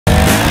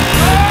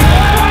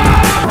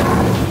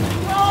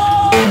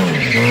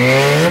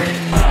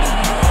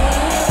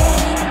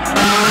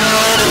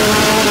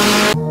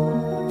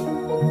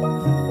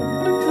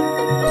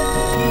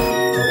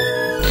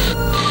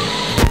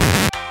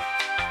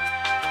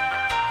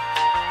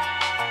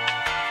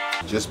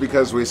Just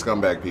because we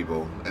scumbag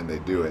people and they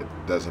do it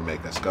doesn't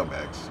make us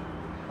scumbags.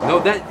 No,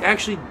 that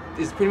actually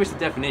is pretty much the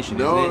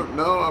definition, isn't it?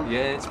 No.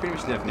 Yeah, it's pretty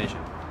much the definition.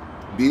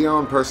 Be your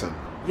own person.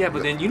 Yeah,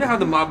 but then you know how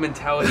the mob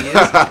mentality is.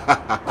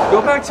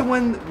 Go back to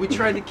when we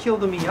tried to kill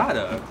the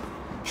Miata.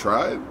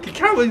 Tried?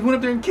 Kakawa went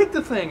up there and kicked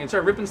the thing and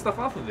started ripping stuff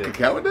off of it.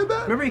 Kakawa did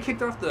that? Remember he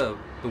kicked off the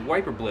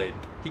wiper blade.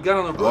 He got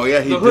on the roof. Oh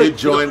yeah, he the did hood,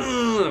 join.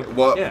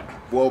 Well, yeah.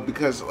 Well,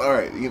 because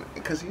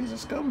because he's a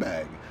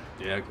scumbag.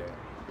 Yeah, okay.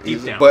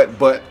 Deep down.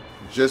 But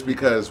just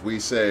because we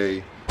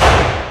say,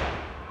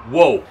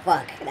 whoa,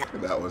 fuck,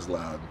 that was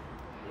loud.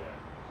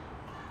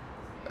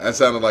 That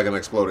sounded like an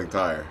exploding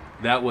tire.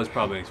 That was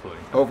probably an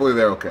exploding tire. Hopefully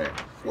they're okay.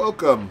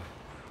 Welcome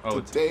to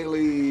it's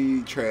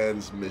Daily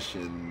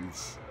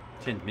Transmissions.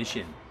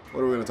 Transmission.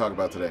 What are we going to talk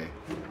about today?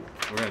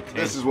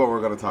 This is what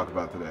we're going to talk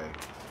about today.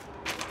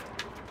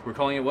 We're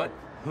calling it what?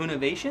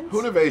 Hoonivations?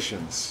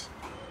 Hoonivations.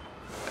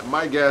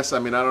 My guess, I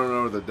mean, I don't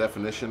know the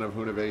definition of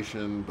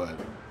Hoonivation, but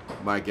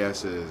my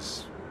guess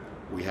is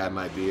we had an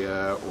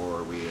idea,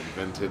 or we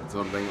invented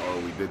something, or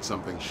we did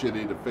something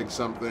shitty to fix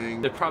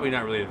something. They're probably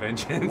not really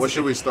inventions. What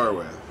should we start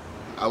with?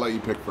 I'll let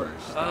you pick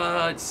first.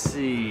 Let's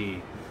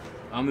see.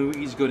 I mean, we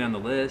can just go down the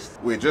list.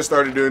 We just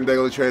started doing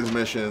Daily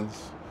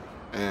Transmissions,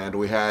 and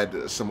we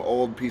had some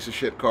old piece of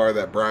shit car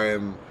that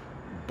Brian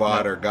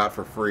bought or got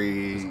for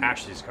free. It's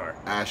Ashley's car.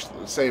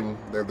 Same.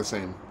 They're the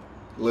same.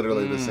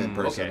 Literally the same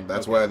person. Okay,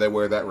 That's why they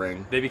wear that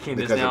ring. They became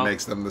because this now? it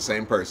makes them the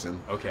same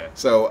person. Okay.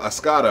 So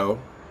Ascato.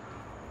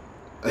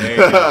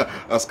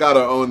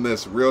 Ascato owned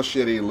this real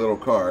shitty little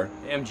car.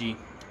 MG.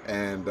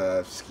 And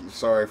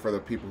sorry for the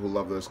people who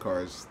love those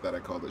cars that I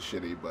called it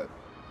shitty, but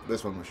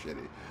this one was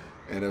shitty.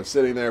 And it was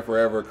sitting there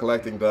forever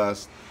collecting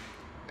dust.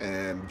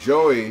 And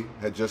Joey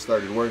had just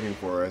started working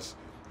for us,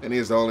 and he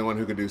is the only one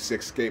who could do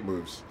 6 skate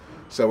moves.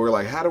 So we're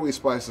like, how do we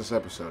spice this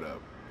episode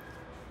up?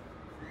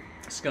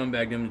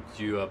 Scumbagged him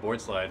to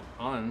board slide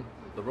on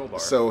the roll bar.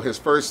 So his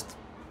first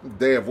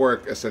day of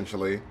work,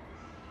 essentially,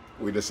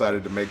 we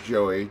decided to make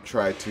Joey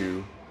try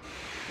to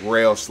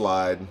rail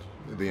slide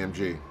the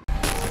MG.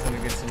 That's a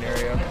good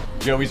scenario.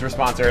 Joey's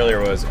response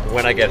earlier was,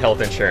 when I get health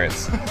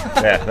insurance.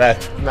 Yeah,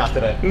 that, not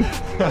today.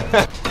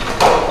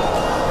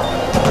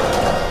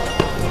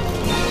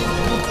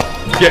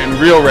 Getting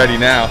real ready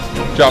now,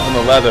 dropping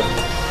the leather.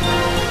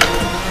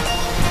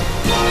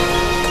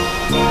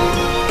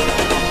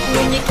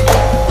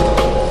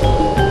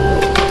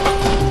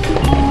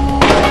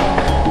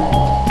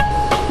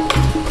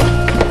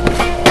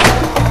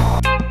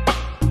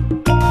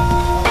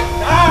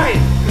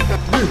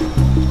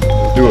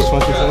 Do it.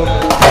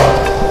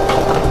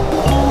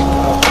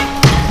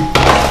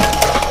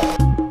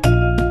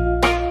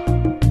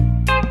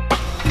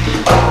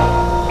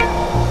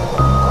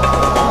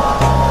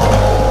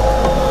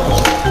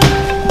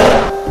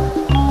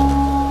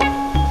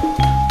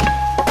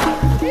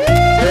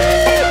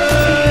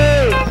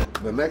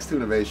 The next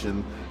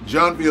Hoonivation,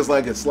 John feels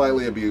like it's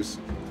slightly abuse.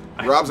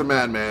 Rob's a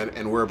madman,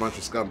 and we're a bunch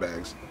of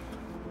scumbags.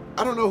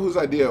 I don't know whose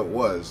idea it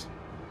was.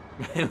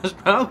 It was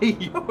probably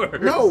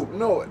yours.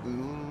 No.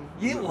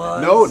 It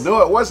was.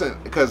 No, it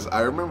wasn't. Because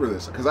I remember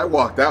this. Because I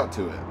walked out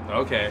to it.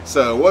 Okay.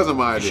 So it wasn't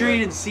my idea. Sure you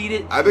didn't seat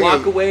it, I think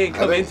walk away, and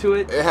come into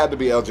it? It had to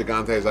be El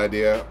Gigante's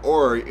idea,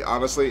 or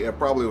honestly, it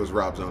probably was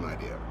Rob's own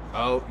idea.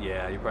 Oh,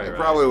 yeah, you're probably right.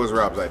 It probably was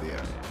Rob's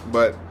idea.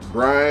 But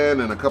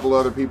Brian and a couple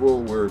other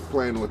people were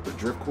playing with the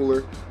drift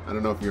cooler. I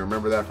don't know if you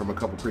remember that from a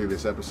couple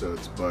previous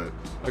episodes, but...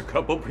 A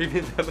couple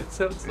previous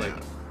episodes? Yeah.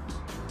 Like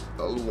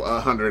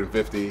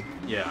 150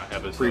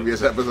 episodes.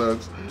 previous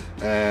episodes.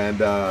 And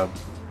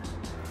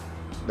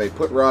they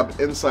put Rob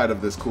inside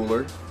of this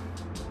cooler.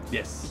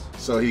 Yes.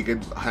 So he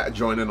could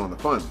join in on the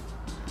fun.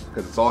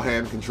 Because it's all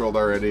hand controlled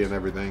already and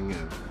everything.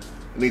 And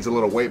it needs a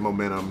little weight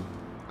momentum.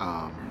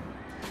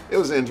 It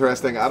was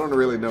interesting. I don't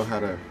really know how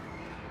to...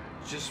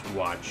 Just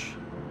watch.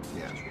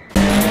 Yeah.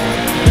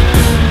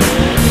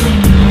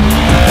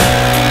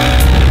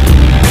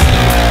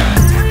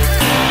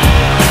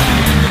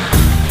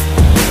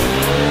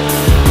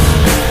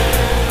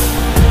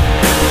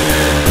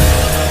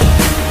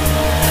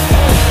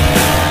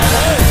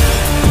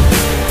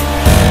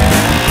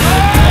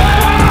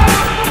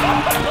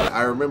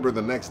 I remember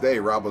the next day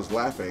Rob was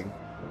laughing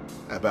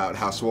about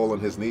how swollen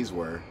his knees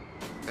were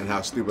and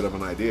how stupid of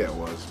an idea it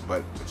was,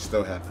 but it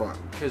still had fun.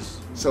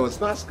 So it's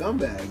not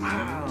scumbag.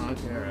 Oh,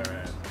 okay. Right.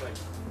 Like,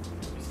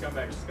 if you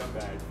scumbag a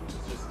scumbag,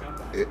 it's just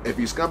scumbag. If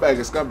you scumbag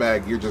a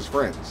scumbag, you're just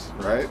friends,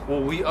 right?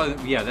 Well,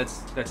 yeah,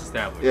 that's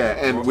established. Yeah,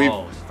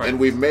 and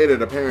we've made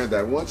it apparent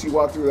that once you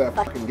walk through that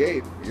fucking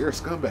gate, you're a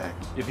scumbag.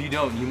 If you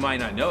don't, you might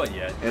not know it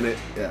yet. And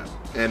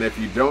and if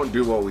you don't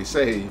do what we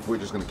say, we're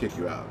just gonna kick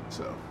you out.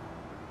 So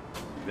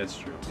that's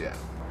true. Yeah.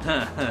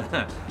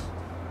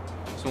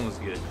 This one was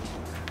good.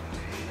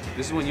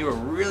 This is when you were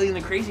really in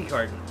the crazy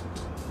cart.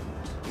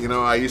 You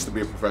know, I used to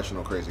be a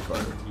professional crazy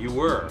carter. You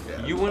were.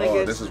 Yeah. You want to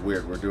get... this is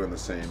weird. We're doing the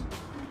same.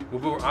 Well,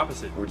 we're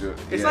opposite. We're doing...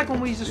 It's like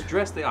when we just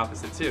dress the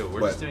opposite, too.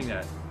 We're just doing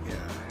that. Yeah.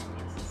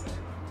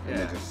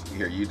 Yeah.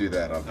 Here, you do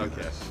that. I'll do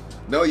Okay. this.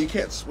 No, you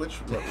can't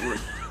switch.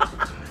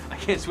 I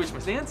can't switch my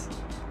stance?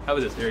 How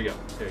about this? There you go.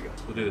 There you go.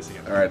 We'll do this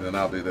again. All right, then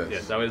I'll do this.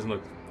 Yeah, that way it doesn't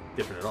look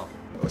different at all.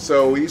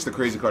 So we used to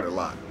crazy cart a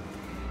lot.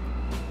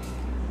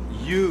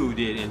 You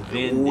did and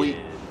Vin did.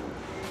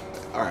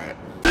 All right.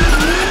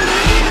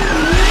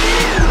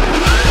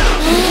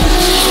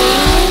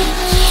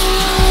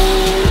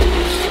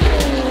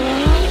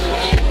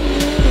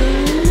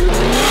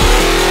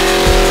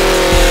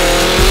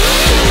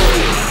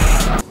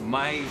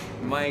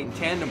 My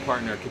tandem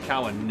partner,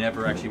 Kakawa,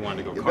 never actually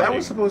wanted to go karting. That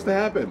was supposed to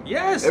happen.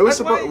 Yes, it was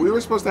supposed. We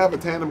were supposed to have a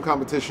tandem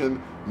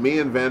competition, me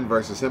and Ven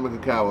versus him and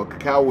Kakawa.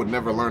 Kakawa would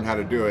never learn how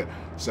to do it,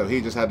 so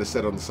he just had to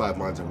sit on the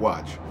sidelines and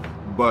watch.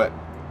 But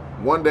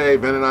one day,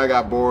 Ven and I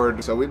got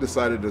bored, so we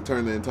decided to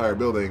turn the entire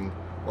building,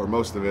 or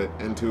most of it,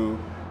 into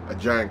a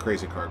giant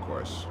crazy car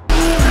course.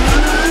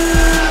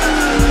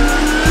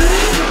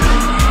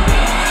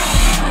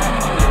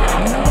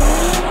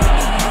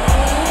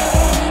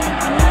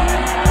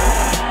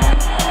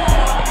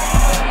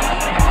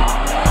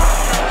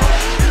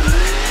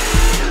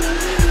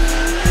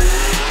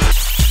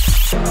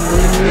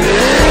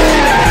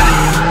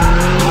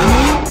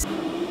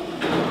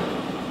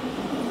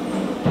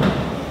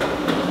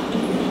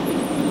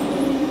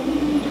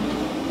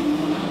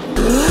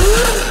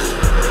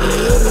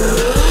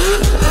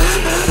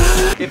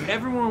 If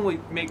everyone would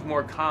make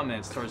more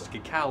comments towards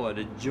Kakawa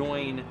to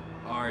join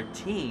our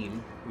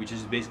team, which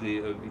is basically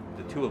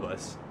the two of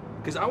us,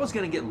 because I was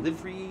gonna get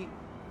livery,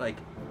 like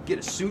get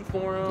a suit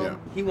for him. Yeah.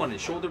 He wanted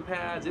shoulder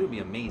pads. It would be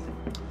amazing.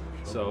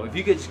 So if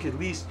you guys could at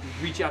least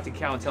reach out to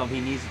Kakawa and tell him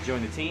he needs to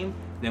join the team,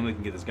 then we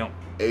can get this going.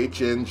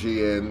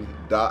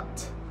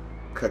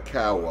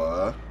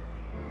 HNGN.Kakawa.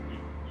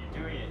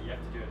 You're doing it. You have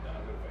to do it the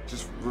other way.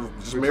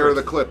 Just mirror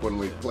the clip when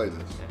we play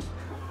this.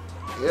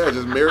 Yeah,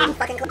 just mirror the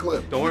fucking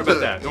clip. Don't worry about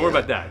that. Don't worry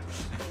about that.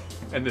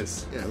 And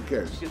this. Yeah, who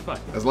cares? It's fine.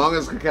 As long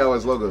as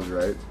Kakawa's logo's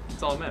right.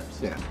 It's all that matters.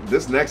 Yeah.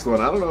 This next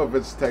one, I don't know if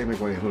it's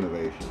technically a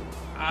Hoonivation.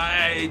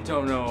 I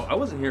don't know. I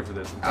wasn't here for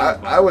this.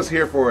 I was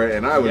here for it,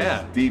 and I was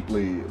Yeah.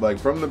 deeply, like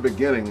from the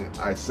beginning,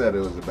 I said it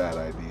was a bad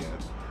idea.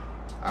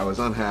 I was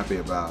unhappy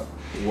about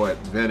what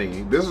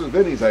Vinny, this was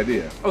Vinny's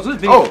idea. Oh, so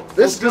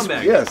this is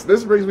Vinny.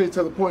 This brings me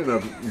to the point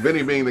of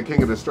Vinny being the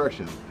king of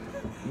destruction.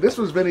 This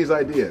was Vinny's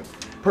idea.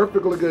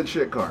 Perfectly good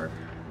shit car.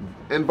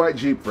 Invite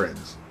Jeep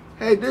friends.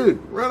 Hey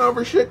dude, run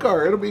over shit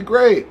car, it'll be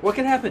great. What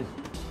can happen?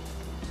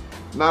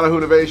 Not a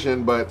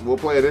Hoonivation, but we'll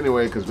play it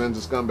anyway because Vin's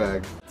a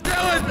scumbag.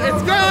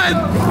 It's going!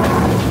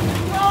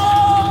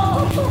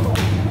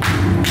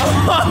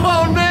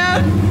 Oh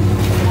man!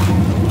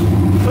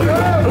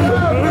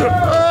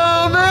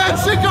 Oh man,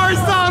 shit car's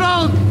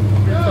totaled!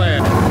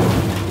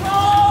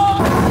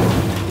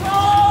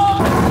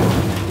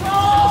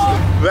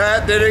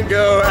 That didn't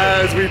go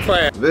as we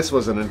planned. This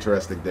was an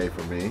interesting day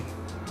for me.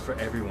 For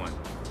everyone.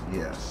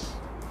 Yes,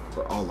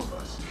 for all of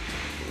us.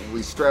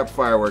 We strapped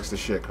fireworks to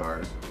shit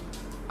car.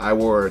 I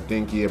wore a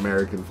dinky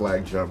American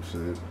flag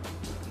jumpsuit,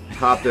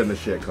 hopped in the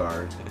shit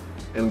car,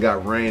 and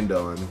got rained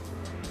on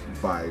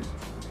by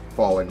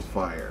falling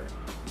fire.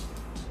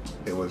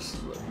 It was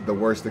the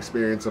worst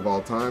experience of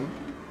all time,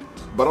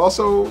 but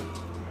also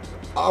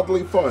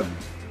oddly fun.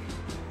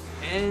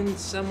 And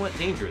somewhat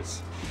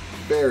dangerous.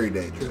 Very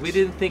dangerous. We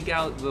didn't think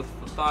out the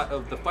thought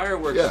of the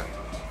fireworks. Yeah,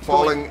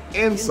 falling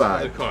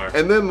inside. Into the car.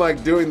 And then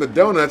like doing the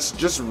donuts,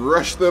 just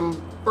rush them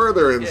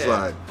further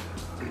inside.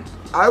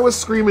 I was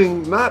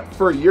screaming not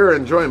for your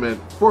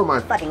enjoyment, for my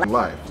fucking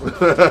life.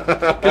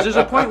 Because there's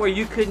a point where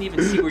you couldn't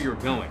even see where you were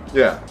going.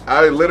 Yeah,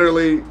 I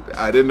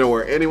didn't know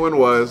where anyone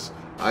was.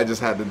 I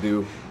just had to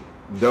do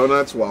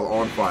donuts while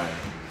on fire.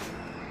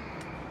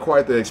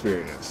 Quite the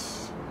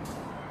experience.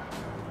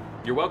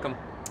 You're welcome.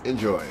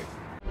 Enjoy.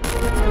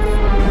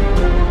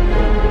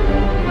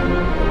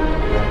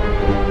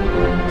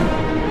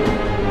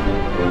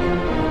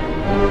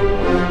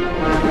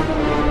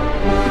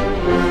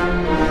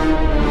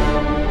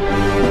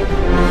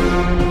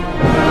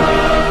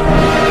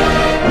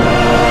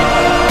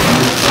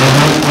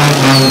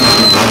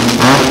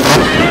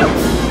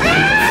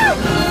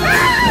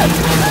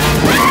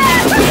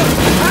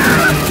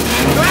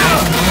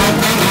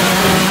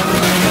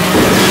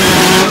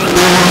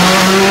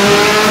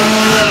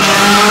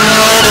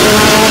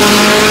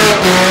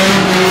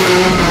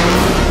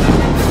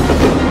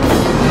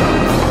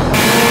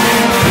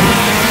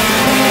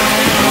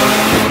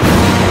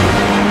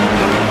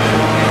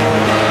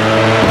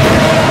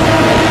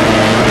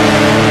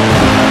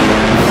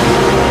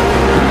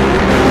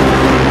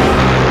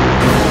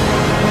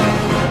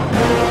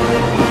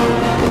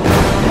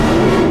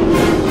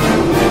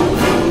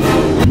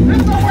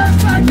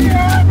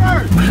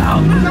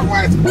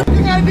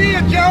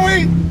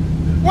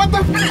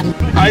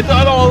 I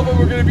thought all of them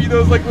were gonna be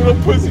those like little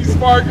pussy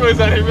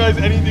sparklers. I didn't realize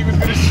anything was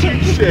gonna shoot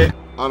shit.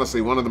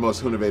 Honestly, one of the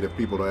most Hoonivative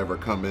people to ever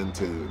come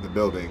into the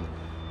building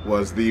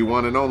was the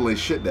one and only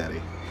Shit Daddy.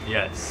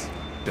 Yes.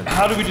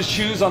 How do we just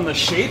choose on the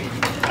shape?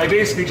 I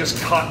basically just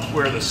cut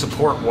where the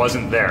support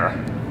wasn't there,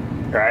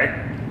 right?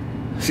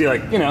 See,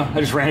 like, you know,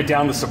 I just ran it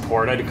down the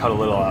support. I had to cut a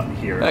little out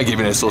here. I give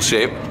it a nice little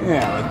shape.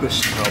 Yeah, like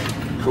this.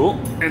 Cool.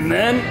 And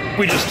then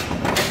we just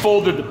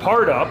folded the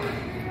part up,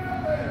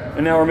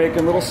 And now we're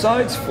making little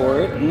sides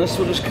for it, and this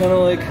will just kind of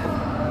like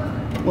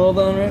weld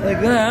on right like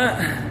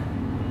that.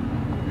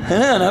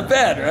 Not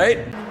bad,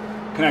 right?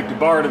 Connect a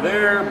bar to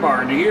there,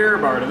 bar to here,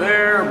 bar to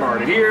there, bar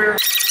to here,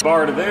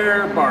 bar to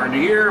there, bar to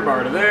here,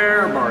 bar to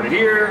there, bar to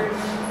here.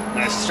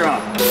 Nice and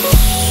strong.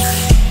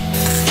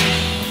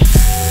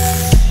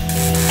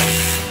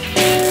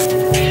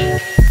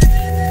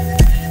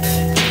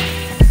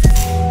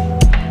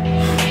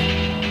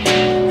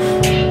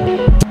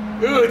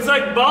 Ooh, it's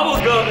like bubble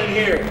gum in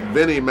here.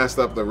 Vinny messed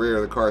up the rear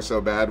of the car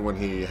so bad when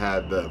he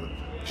had the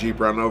Jeep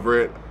run over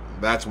it.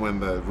 That's when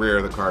the rear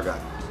of the car got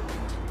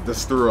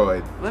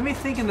destroyed. Let me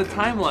think in the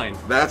timeline.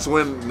 That's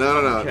when no.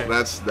 Okay.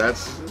 That's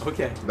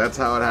Okay. That's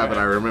how it happened.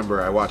 I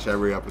remember. I watched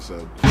every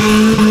episode.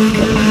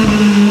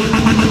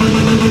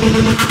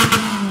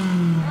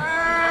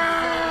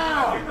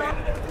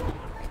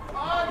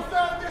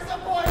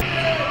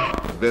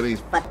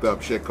 Vinny's fucked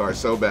up shit car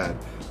so bad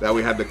that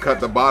we had to cut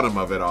the bottom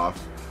of it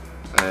off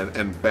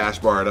and bash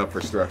bar it up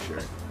for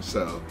structure.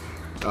 So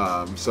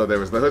so there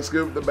was the hood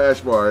scoop, the bash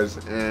bars,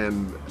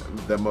 and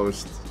the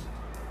most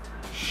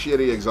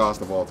shitty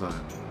exhaust of all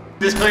time.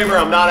 Disclaimer,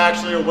 I'm not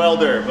actually a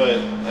welder, but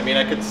I mean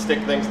I could stick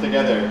things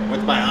together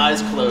with my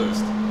eyes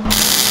closed.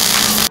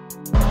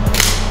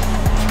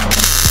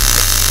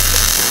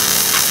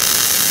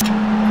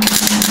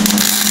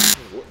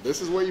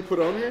 This is what you put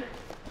on here?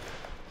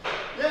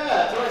 Yeah,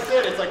 that's what I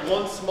said. It's like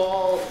one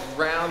small,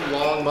 round,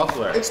 long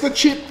muffler. It's the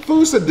cheap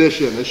Foose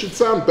edition. It should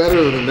sound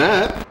better than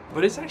that.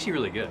 But it's actually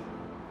really good.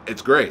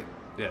 It's great.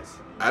 Yes.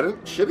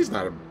 Shitty's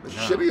not a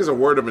shitty is a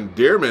word of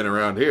endearment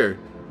around here.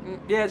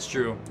 Yeah, it's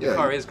true. The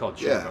car is called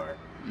Shit Car.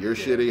 You're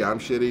shitty, I'm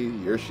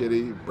shitty, you're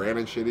shitty,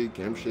 Brandon's shitty,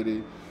 Kim's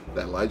shitty,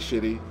 that light's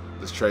shitty,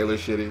 this trailer's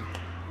shitty.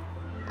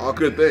 All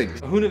good things.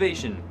 A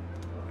Hoonivation.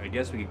 I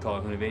guess we could call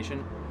it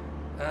Hoonivation.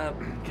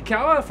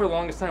 Kakawa for the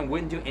longest time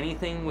wouldn't do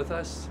anything with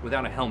us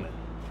without a helmet.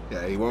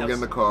 Yeah, he won't get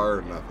in the car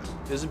or nothing.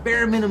 There's a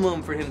bare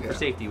minimum for him for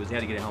safety was he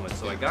had to get a helmet.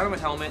 So I got him a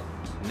helmet,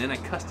 and then I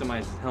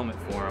customized his helmet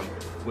for him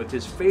with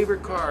his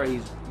favorite car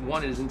he's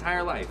wanted his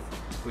entire life,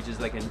 which is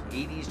like an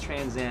 80s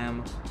Trans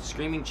Am,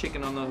 screaming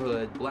chicken on the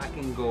hood, black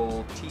and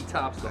gold,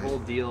 T-tops, the whole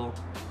deal.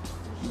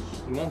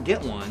 He won't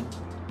get one.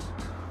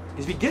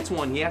 Because if he gets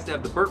one, he has to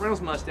have the Burt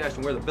Reynolds mustache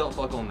and wear the belt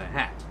buckle and the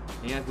hat.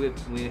 And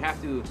we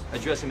have to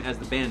address him as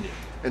the Bandit.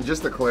 And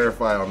just to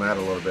clarify on that a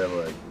little bit,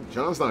 like,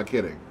 John's not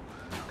kidding.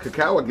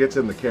 Kakawa gets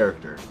in the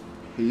character.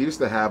 He used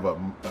to have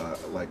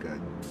like a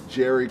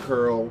Jerry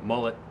curl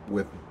mullet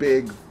with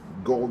big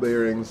gold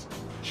earrings,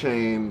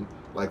 chain,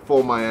 like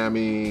full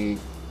Miami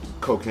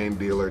cocaine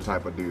dealer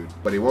type of dude.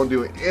 But he won't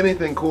do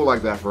anything cool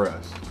like that for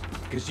us.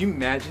 Because you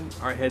imagine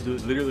our heads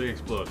would literally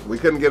explode. We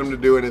couldn't get him to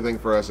do anything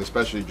for us,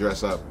 especially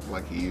dress up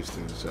like he used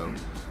to. So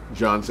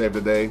John saved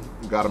the day,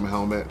 got him a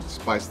helmet,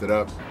 spiced it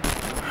up.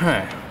 All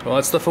right, put all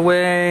that stuff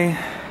away.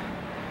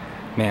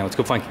 Man, let's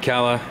go find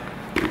Kakawa.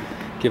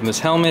 Give him this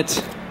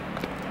helmet.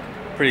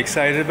 Pretty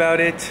excited about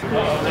it. Ooh,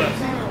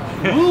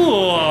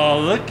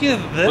 look at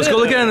this. Let's go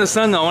look at it in the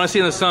sun though. I want to see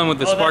it in the sun with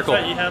the sparkle.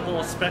 That's right, you have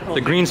little speckles.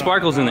 The green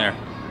sparkles in there.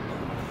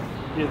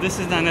 Yeah, this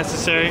is not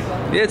necessary.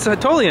 Yeah, it's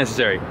totally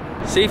necessary.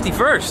 Safety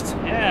first.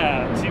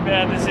 Yeah, too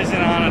bad this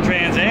isn't on a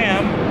Trans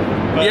Am.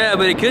 Yeah,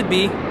 but it could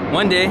be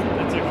one day.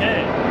 That's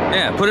okay.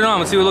 Yeah, put it on.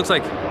 Let's see what it looks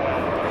like. For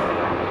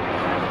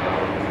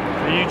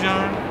you,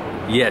 John?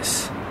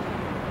 Yes.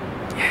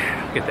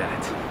 Yeah, look at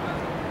that.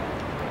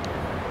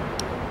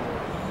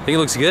 I think it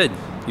looks good.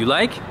 You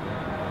like?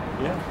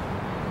 Yeah.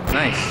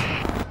 Nice.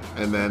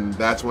 And then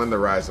that's when the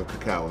rise of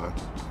Kakawa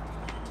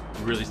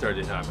really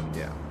started to happen.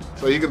 Yeah.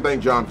 So you can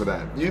thank John for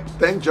that. You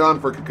thank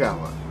John for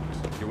Kakawa.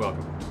 You're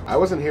welcome. I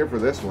wasn't here for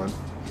this one.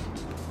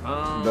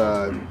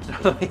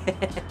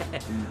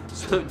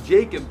 So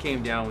Jacob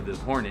came down with his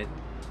Hornet,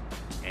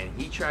 and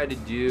he tried to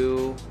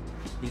do.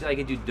 He thought he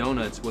could do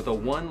donuts with a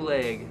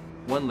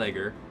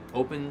one-legger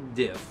open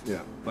diff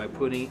by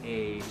putting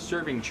a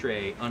serving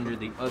tray under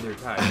the other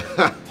tire,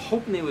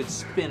 hoping they would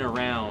spin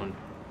around.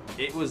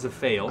 It was a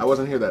fail. I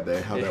wasn't here that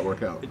day. How'd that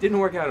work out? It didn't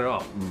work out at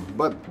all.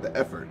 But the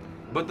effort.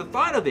 But the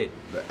thought of it,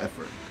 the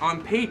effort,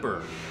 on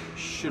paper,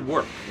 should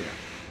work. Yeah.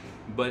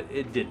 But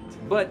it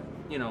didn't. But,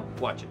 you know,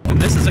 watch it. And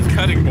this is a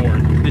cutting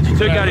board that you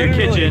took out of your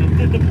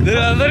kitchen that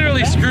I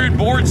literally screwed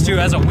boards to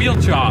as a wheel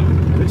chop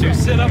to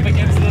sit up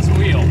against this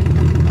wheel.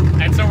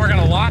 And so we're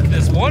gonna lock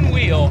this one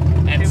wheel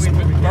and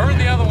burn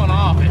the other one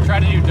off and try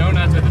to do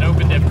donuts with an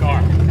open diff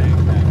car.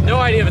 No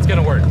idea if it's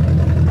gonna work.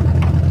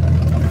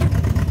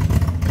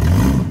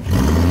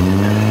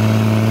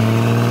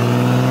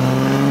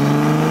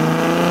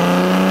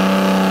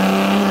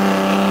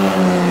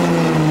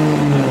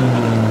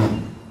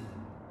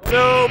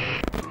 Nope.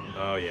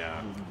 Oh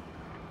yeah.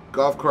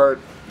 Golf cart.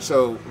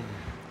 So,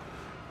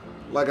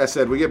 like I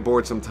said, we get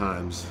bored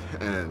sometimes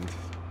and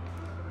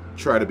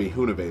try to be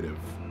Hoonivative.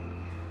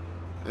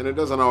 And it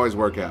doesn't always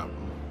work out.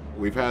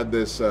 We've had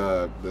this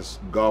this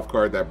golf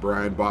cart that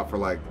Brian bought for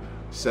like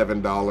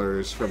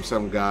 $7 from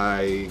some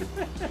guy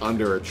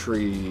under a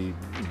tree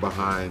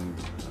behind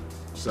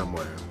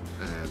somewhere,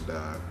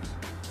 and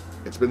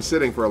it's been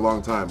sitting for a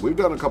long time. We've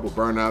done a couple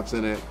burnouts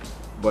in it,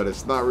 but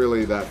it's not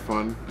really that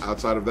fun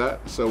outside of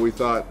that. So we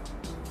thought,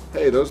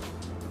 hey, those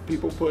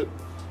people put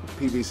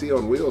PVC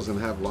on wheels and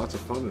have lots of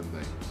fun in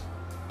things.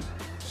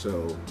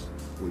 So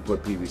we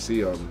put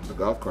PVC on the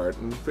golf cart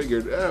and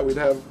figured, yeah, we'd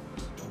have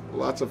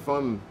lots of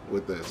fun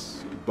with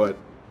this. But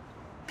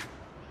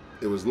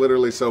it was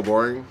literally so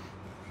boring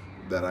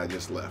that I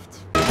just left.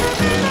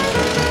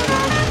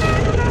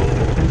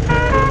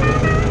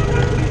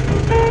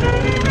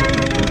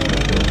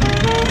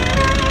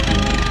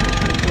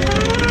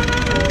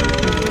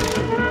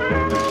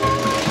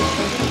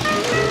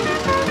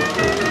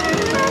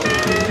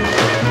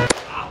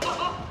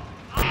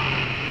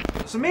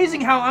 It's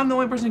amazing how I'm the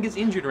only person who gets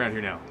injured around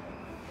here now.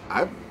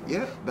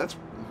 Yeah, that's...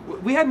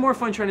 We had more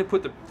fun trying to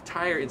put the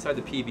tire inside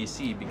the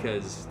PVC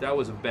because that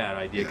was a bad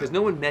idea because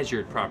no one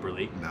measured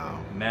properly. No.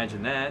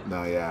 Imagine that.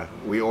 No, yeah.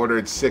 We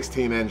ordered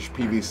 16-inch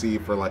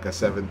PVC for like a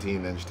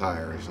 17-inch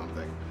tire or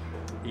something.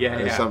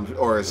 Yeah,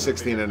 or a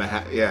 16 and a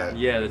half, yeah.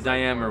 Yeah, the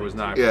diameter was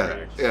not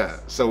correct. Yeah,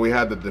 so we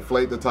had to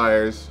deflate the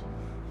tires,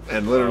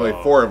 and literally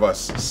four of us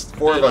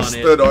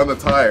stood on the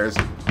tires,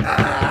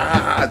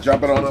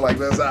 jumping on it like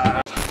this.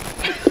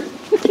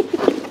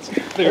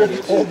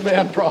 Old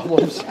man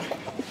problems.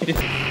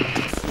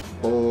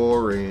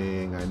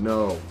 Boring, I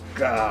know.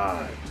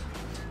 God.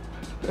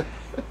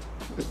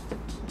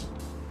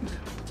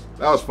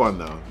 That was fun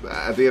though.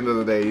 At the end of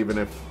the day, even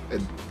if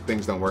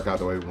things don't work out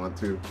the way we want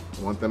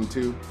them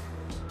to,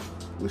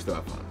 we still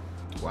have fun.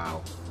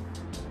 Wow.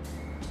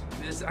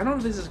 I don't know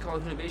if this is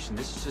called Hoonivation.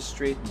 This is just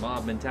straight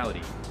mob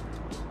mentality.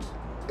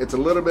 It's a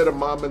little bit of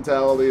mob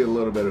mentality, a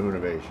little bit of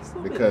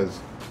Hoonivation,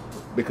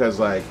 because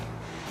like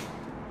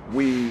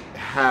we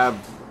have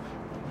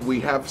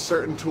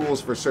certain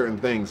tools for certain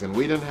things, and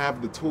we didn't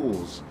have the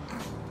tools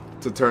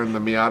to turn the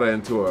Miata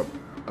into a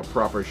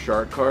proper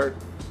shark cart,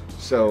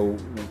 so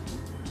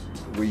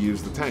we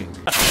used the tank.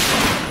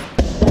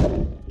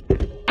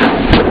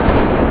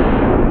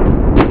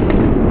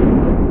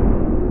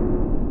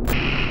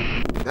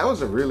 That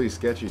was a really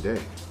sketchy day.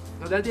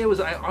 No, that day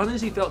I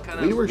honestly felt kind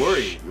of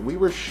worried. We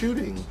were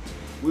shooting.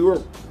 We were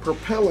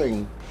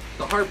propelling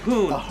the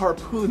harpoon. A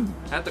harpoon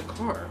at the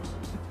car.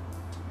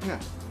 Yeah,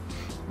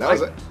 that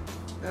was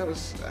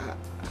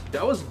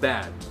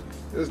bad.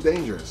 It was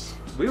dangerous.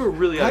 We were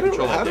really out of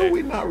control. How do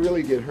we not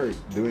really get hurt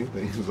doing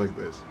things like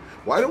this?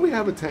 Why don't we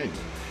have a tank?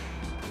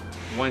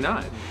 Why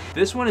not?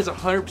 This one is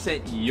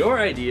 100% your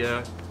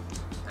idea.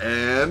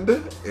 And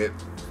it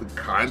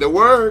kind of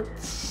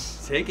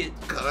works. Take it.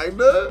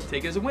 Kinda.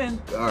 Take it as a win.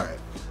 All right.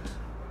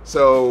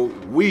 So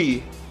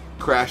we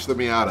crashed the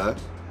Miata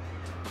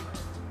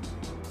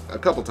a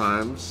couple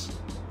times,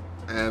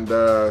 and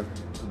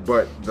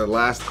but the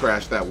last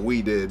crash that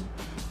we did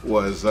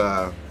was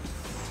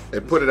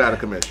it put it out of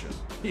commission.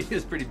 It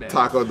was pretty bad.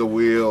 Tacoed the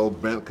wheel,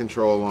 bent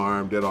control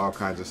arm, did all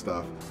kinds of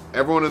stuff.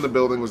 Everyone in the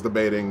building was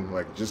debating,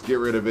 like, just get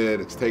rid of it.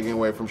 It's taking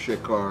away from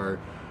shit car.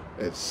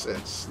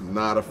 It's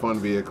not a fun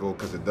vehicle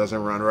because it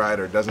doesn't run right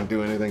or doesn't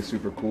do anything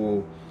super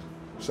cool.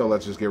 So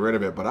let's just get rid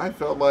of it. But I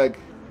felt like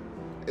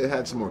it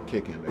had some more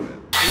kick into it.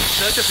 He's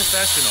such a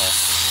professional.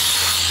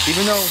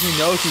 Even though he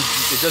knows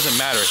it doesn't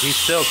matter, he's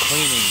still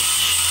cleaning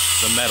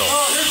the metal.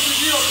 Oh, here's the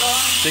deal, Don.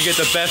 To get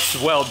the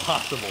best weld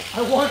possible.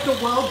 I want the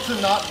weld to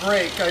not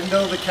break. I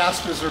know the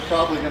casters are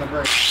probably going to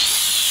break.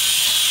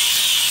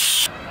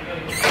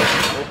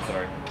 Oh,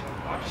 sorry.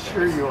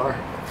 Sure you are.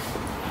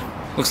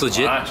 Looks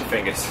legit. Watch your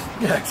fingers.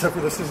 Yeah, except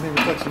for this isn't even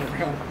touching the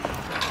ground.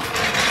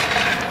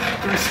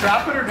 Do we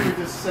strap it or do we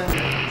just send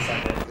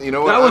it? You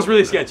know what? That was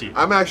really sketchy.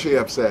 I'm actually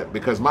upset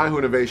because my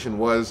Hoonivation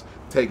was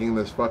taking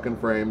this fucking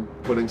frame,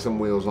 putting some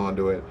wheels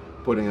onto it,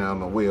 putting it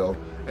on the wheel,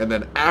 and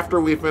then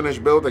after we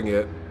finished building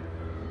it,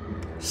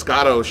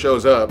 Scotto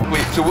shows up.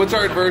 Wait, so what's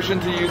our aversion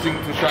to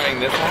trying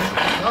this one?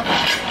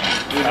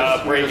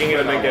 Breaking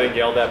it and then getting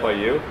yelled at by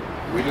you.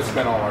 We just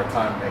spent all our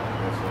time making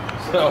this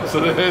one. So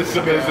there's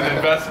an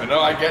investment. Oh,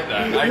 I get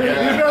that. I get The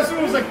that.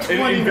 investment was like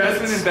 20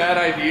 Investment minutes. in bad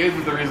ideas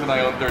is the reason I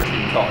own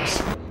 13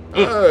 cars.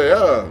 Oh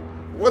yeah,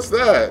 what's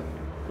that?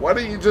 Why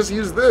don't you just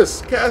use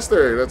this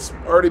caster that's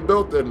already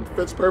built and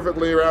fits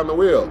perfectly around the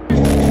wheel?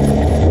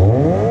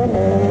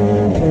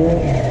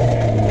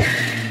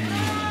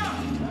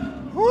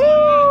 Woo!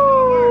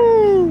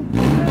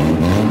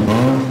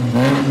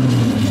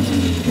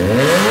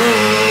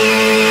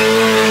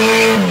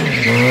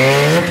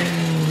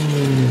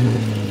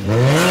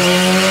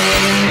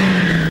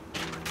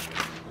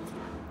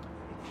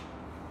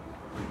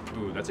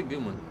 Ooh, that's a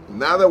good one.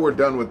 Now that we're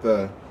done with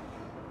the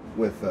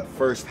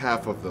first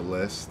half of the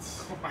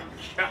list. Oh my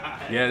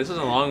god. Yeah, this is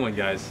a long one,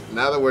 guys.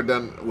 Now that we're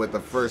done with the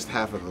first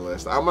half of the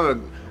list,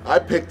 I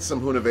picked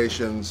some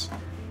Hoonivations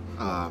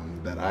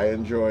that I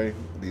enjoy.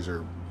 These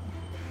are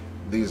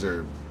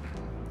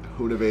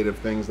Hoonivative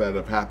things that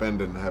have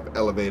happened and have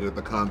elevated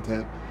the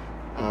content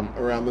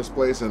around this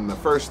place. And the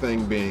first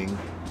thing being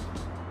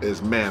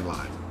is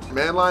Manline.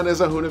 Manline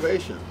is a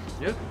Hoonivation.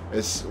 Yep.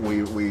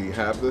 We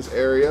have this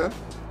area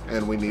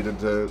and we needed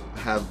to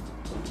have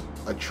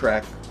a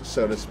track,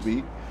 so to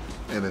speak,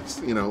 and it's,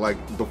 you know, like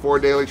before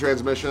daily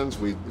transmissions,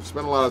 we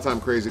spent a lot of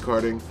time crazy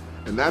karting.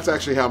 And that's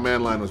actually how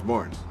Manline was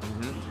born.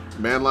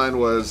 Manline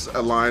was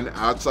a line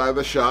outside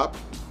the shop.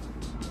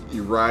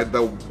 You ride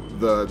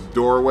the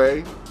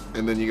doorway,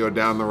 and then you go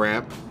down the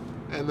ramp,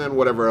 and then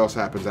whatever else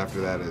happens after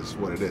that is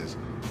what it is.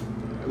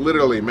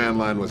 Literally,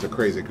 Manline was a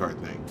crazy car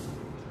thing.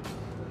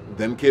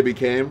 Then Kibby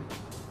came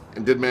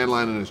and did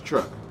Manline in his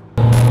truck.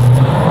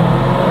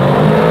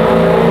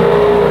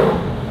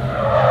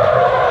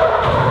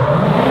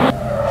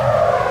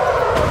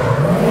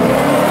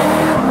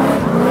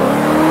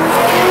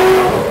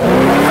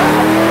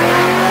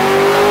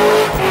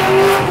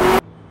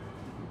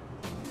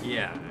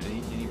 Yeah, and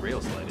he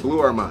rail slided. Blew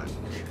our mind.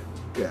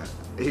 Yeah,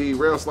 he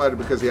rail slided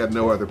because he had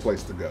no other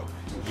place to go.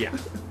 Yeah.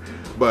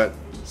 But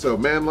so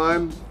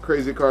Manline,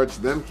 Crazy Carts,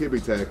 then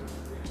Kibby Tech,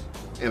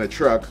 in a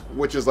truck,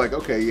 which is like,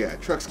 okay, yeah,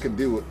 trucks can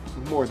do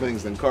more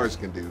things than cars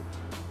can do.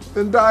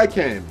 Then Dye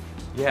came.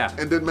 Yeah.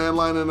 And did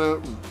Manline in a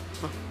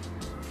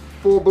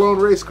full-blown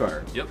race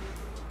car. Yep.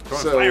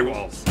 Throwing So-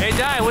 fireballs. Hey,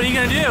 Di, what are you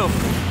gonna do?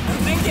 I'm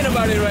thinking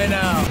about it right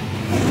now.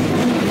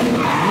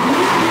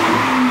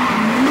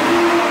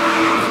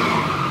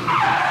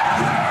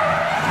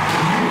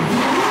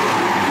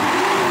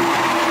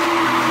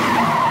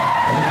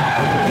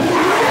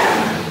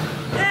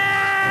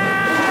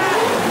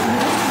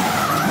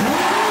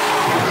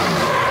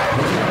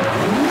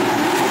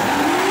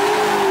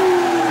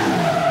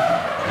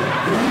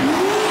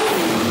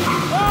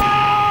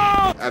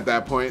 At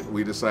that point,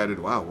 we decided,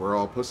 wow, we're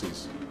all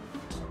pussies.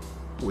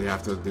 We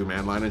have to do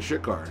Manline and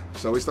Shit Car.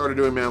 So we started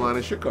doing Manline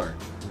and Shit Car.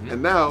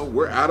 And now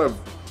we're out of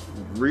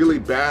really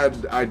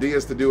bad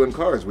ideas to do in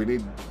cars. We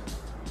need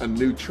a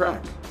new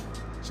track.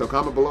 So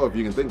comment below if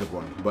you can think of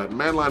one. But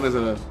Manline is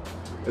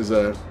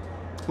a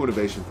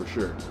Hoonivation for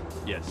sure.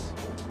 Yes.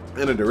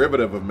 And a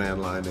derivative of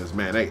Manline is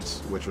Man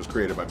 8s, which was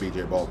created by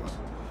BJ Baldwin.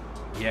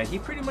 Yeah, he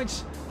pretty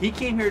much, he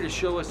came here to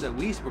show us that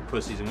we were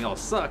pussies and we all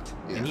sucked,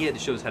 Yeah. and he had to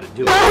show us how to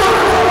do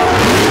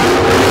it.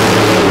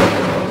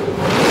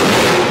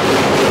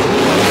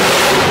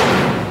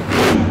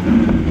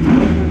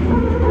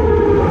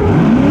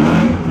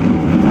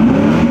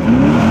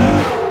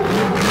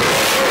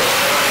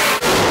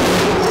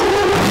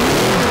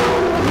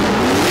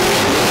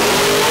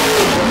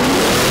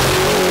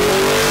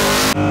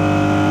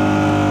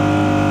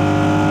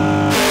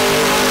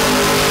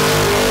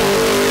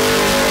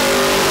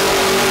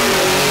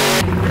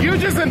 You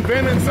just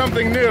invented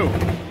something new.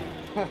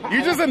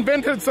 You just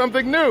invented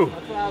something new.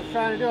 That's what I was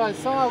trying to do. I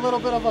saw a little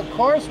bit of a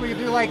course where you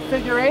do like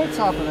figure eights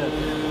off of it.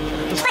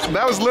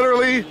 That was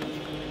literally,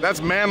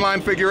 that's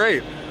Manline figure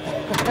 8.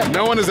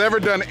 No one has ever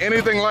done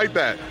anything like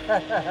that.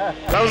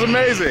 That was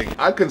amazing.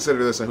 I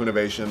consider this a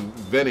Hoonivation.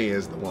 Vinny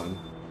is the one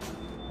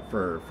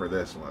for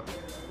this one.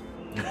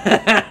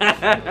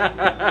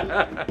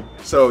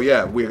 So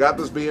yeah, we got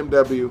this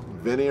BMW.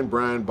 Vinny and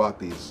Brian bought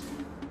these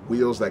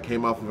wheels that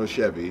came off of a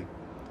Chevy.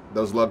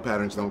 Those lug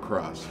patterns don't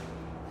cross.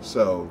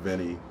 So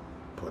Vinny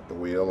put the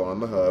wheel on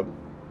the hub,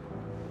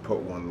 put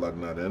one lug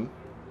nut in,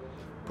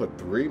 put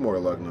 3 more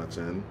lug nuts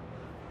in,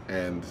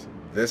 and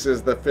this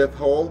is the 5th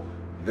hole.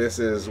 This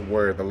is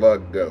where the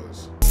lug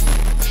goes.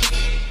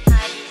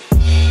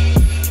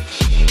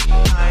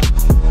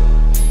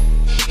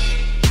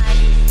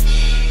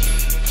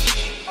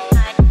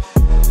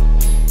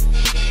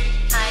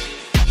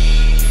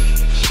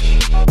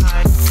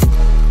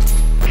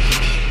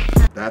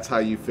 That's how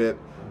you fit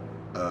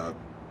a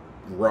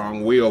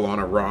wrong wheel on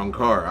a wrong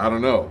car. I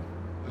don't know.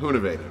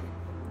 Hoonivative.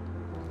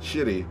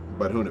 Shitty,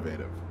 but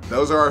Hoonivative.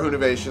 Those are our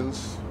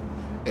Hoonivations.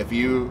 If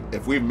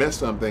we've missed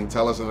something,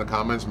 tell us in the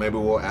comments. Maybe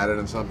we'll add it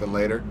in something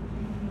later.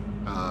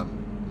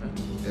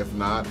 If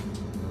not,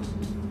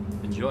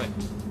 Enjoy.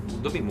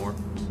 There'll be more.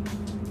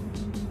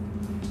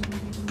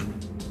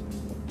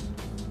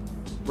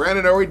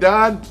 Brandon, are we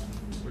done?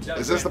 We're done.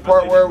 Is this the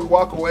part where we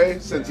walk away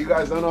since you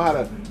guys don't know how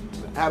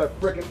to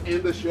frickin'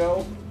 end the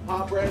show?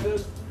 Huh,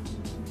 Brandon?